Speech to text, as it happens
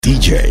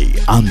DJ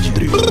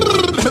Andrew.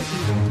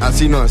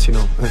 Así no. Eso,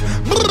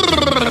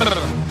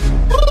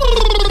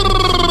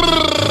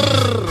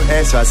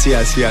 así.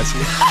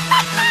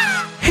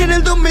 En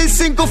el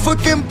 2005 fue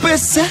que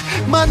empecé,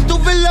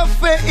 mantuve la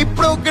fe y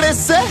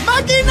progresé.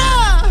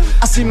 ¡Máquina!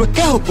 Así no es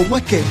que, ¿cómo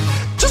es que?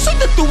 Yo soy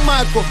de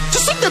Tumaco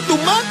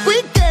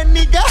y que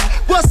niga,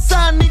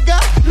 guasániga,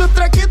 lo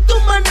traje tú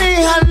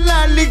manejas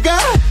la liga.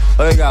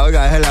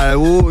 Oiga, es la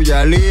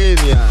bulla,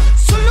 línea.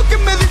 Solo que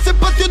me dice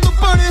patio no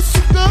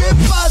parece. ¿Qué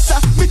pasa?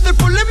 Mr.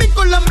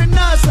 Polémico la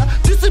amenaza.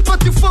 Yo soy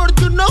patio for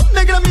you know,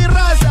 negra mi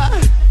raza.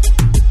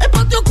 El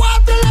patio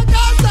 4 en la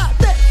casa,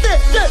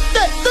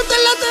 desde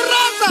la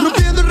terraza.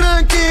 Rompiendo el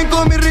ranking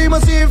con mi rima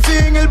sin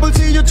fin. El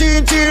bolsillo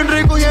chin,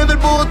 recogiendo el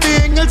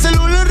botín. El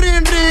celular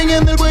ring,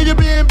 en el cuello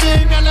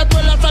bling, a la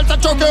tuela salsa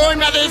choque, hoy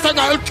me dicen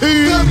al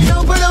king.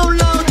 Caminado para un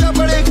lado, ya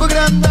parezco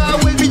agrandado.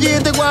 El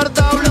billete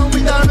guardado, la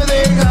humildad me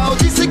deja.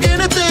 Dice que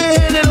en este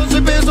género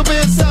soy peso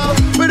pesado,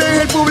 pero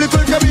es el público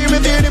el que a mí me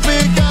tiene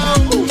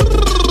pecado.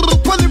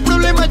 Cuando hay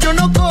problema yo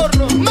no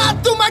corro,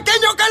 más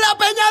tumaqueño que la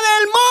peña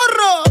del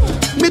morro.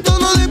 Mi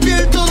tono de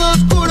piel todo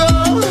oscuro,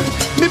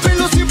 mi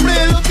pelo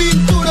siempre lo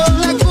tinturo.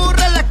 La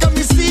gorra, la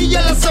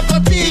camisilla, la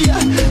zapatilla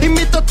y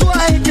mi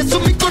tatuaje que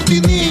son mis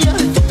cortinillas.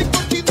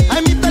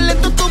 Ay, mi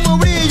talento como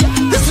brilla.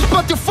 This is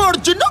patio for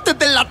you, no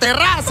desde la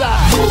terraza.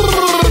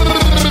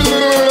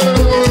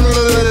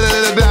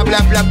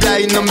 Bla,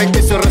 y no me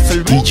quiso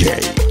resolver. DJ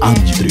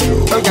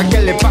Andrew. Oiga, ¿qué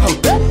le pasa a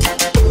usted?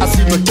 Así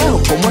no es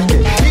todo, ¿cómo es que?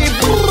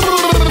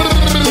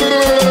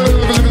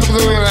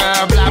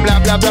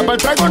 Bla, el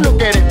trago no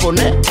quieres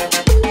poner.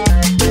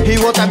 Y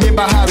vos también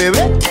vas a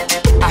beber.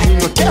 Así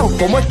no es todo,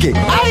 ¿cómo es que?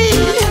 ¡Ay!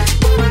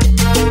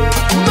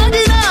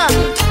 ¡Máquina!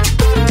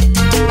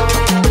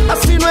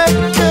 Así no es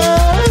que.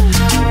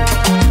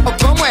 ¿O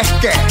cómo es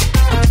que?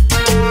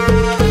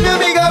 Mi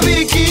amiga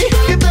Vicky,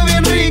 que está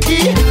bien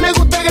Ricky, le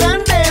gusta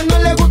grande, no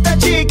le gusta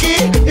chiqui.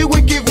 Y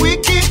Wiky,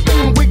 Wiky,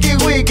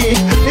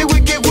 y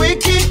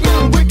Wiky.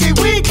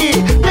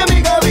 Mi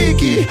amiga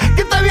Vicky,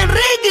 que está bien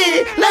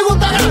Ricky, le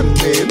gusta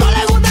grande, no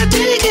le gusta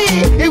chiqui.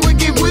 Y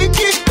Wiky, y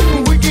Wiky.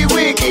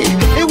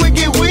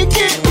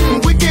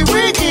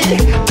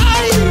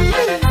 Ay.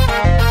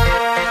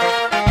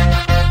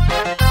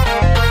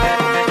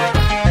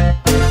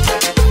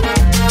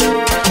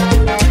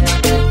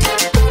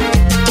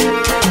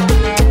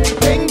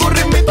 Tengo un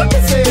ritmito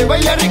que se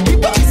baila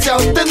riquito, y si a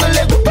usted no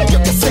le gusta,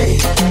 yo qué sé,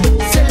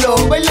 se lo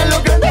bailan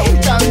los grandes y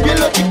también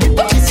los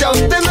chiquitos. Y si a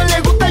usted no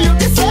le gusta, yo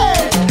qué sé,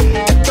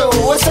 esto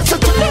es salsa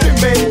que lo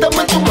inventamos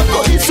en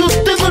Tumaco. Y si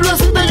usted no lo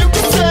hace, yo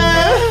qué sé.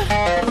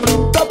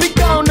 Está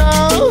picado, no.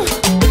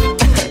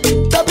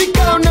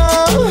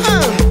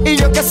 Y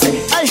yo qué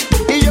sé, ay,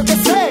 y yo qué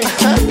sé,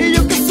 y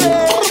yo qué sé,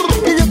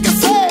 y yo qué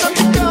sé,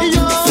 y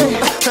yo qué sé,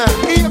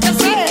 y yo qué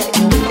sé,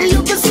 y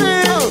yo qué sé,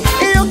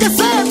 y yo qué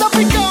sé, está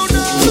picado,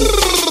 no.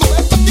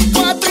 Es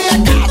 24 y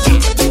a casa,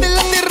 de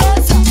la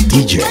terraza.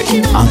 DJ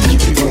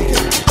Andrew.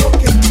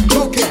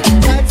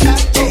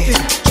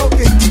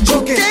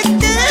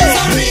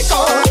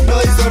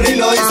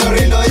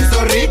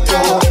 Hizo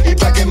Rico. Y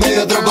pa' que me dé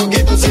otro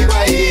poquito sigo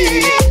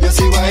ahí. Yo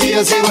sigo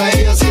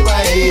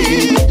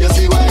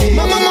ahí.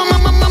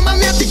 Mamá,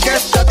 miática,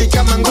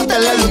 estática, mangota,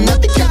 la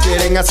lunática.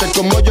 Quieren hacer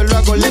como yo lo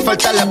hago, le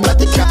falta la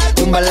práctica.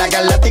 Tumba la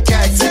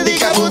galáctica,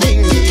 excéntica,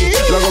 budingui.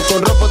 Lo hago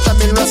con ropa,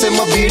 también lo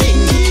hacemos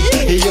biringui.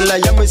 Y yo la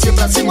llamo y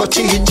siempre hacemos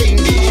chingui.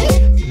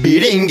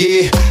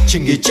 Biringui,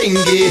 chingui,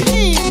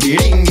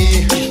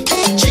 biringui,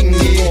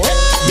 chingui,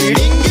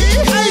 biringui.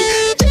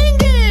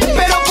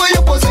 Pero pues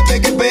yo pose que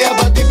pega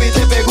pa' ti,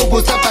 te pego,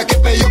 pusta pa' que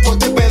pe, yo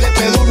pote pe de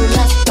peduro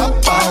la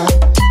tapa.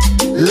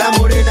 La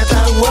morena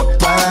está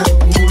guapa,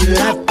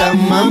 mulata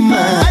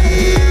mamá.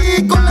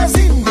 Ay, con la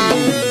Cindy,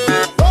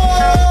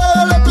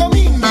 oh, la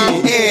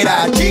Tomingui.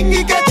 Era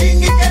chingui.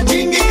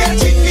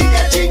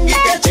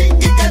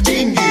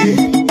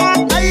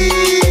 Ay,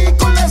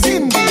 con la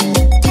Cindy,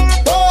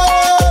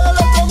 oh,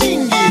 la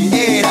Tomingui.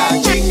 Era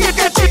chingui.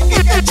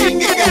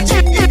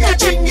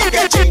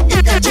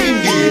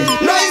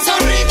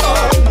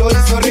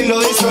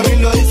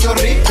 Lo hizo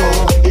rico.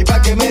 Y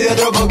pa' que me dé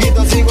otro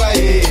poquito sigo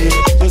ahí.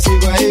 Yo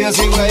sigo ahí.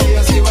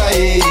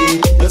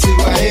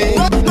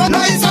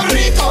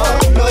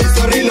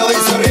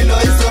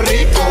 Lo hizo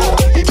rico.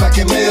 Y pa'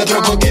 que me dé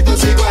otro poquito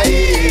sigo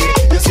ahí.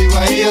 Yo sigo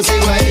ahí.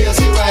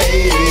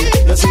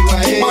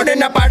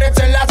 Morena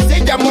parece en la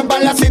silla, mueva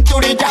la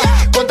cinturilla.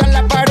 Contra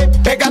la pared,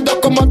 pegando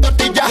como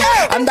tortilla.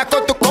 Anda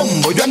con tu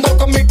combo, yo ando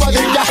con mi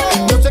cuadrilla.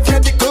 Yo soy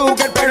Freddy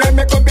Krueger, pero él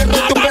me convierte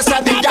en tu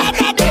pesadilla.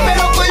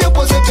 Pero pues yo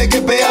pose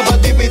que pega pa'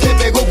 ti, te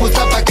pego,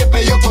 puta pa' que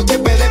pe, yo pote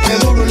pe de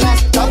peduro la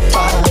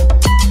tapa.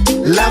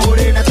 La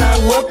morena está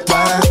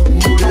guapa,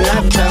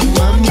 mulata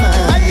mamá.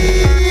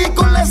 Ay,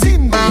 con la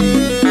Cindy,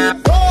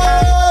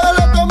 oh,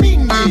 la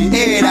Tomingui.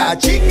 Era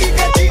chingui.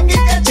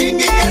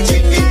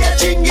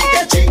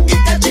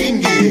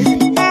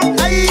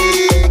 Ay,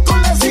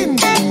 con la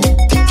Cindy,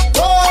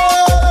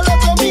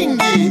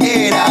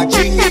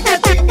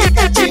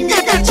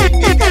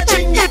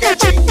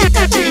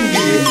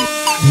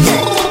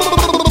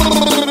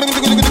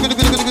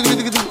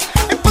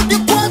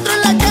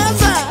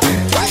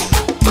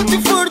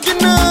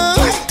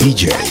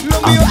 DJ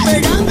Lo mío Andy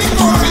pega. Trio.